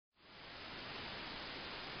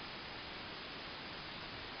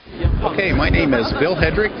Okay, my name is Bill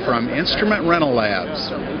Hedrick from Instrument Rental Labs.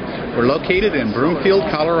 We're located in Broomfield,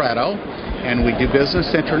 Colorado, and we do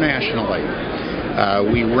business internationally.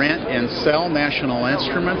 We rent and sell National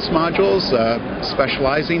Instruments modules,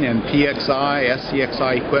 specializing in PXI,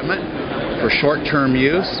 SCXI equipment for short-term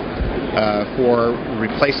use, for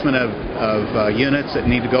replacement of units that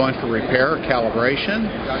need to go in for repair or calibration.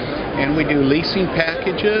 And we do leasing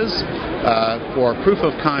packages for proof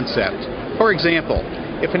of concept. For example,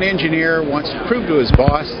 if an engineer wants to prove to his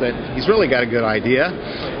boss that he's really got a good idea,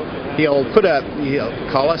 he'll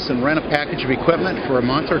call us and rent a package of equipment for a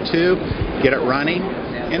month or two, get it running,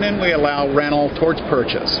 and then we allow rental towards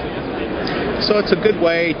purchase. So it's a good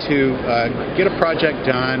way to get a project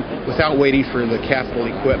done without waiting for the capital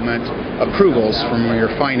equipment approvals from your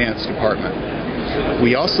finance department.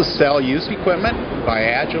 We also sell used equipment by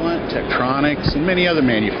Agilent, Tektronix, and many other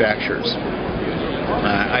manufacturers.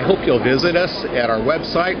 I hope you'll visit us at our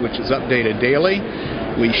website, which is updated daily.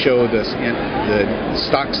 We show the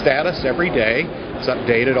stock status every day. It's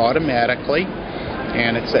updated automatically,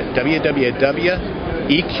 and it's at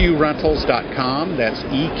www.eqrentals.com. That's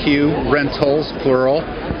eqrentals,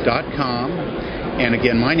 plural.com. And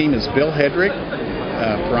again, my name is Bill Hedrick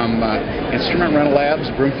from Instrument Rental Labs,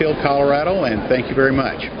 Broomfield, Colorado, and thank you very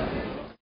much.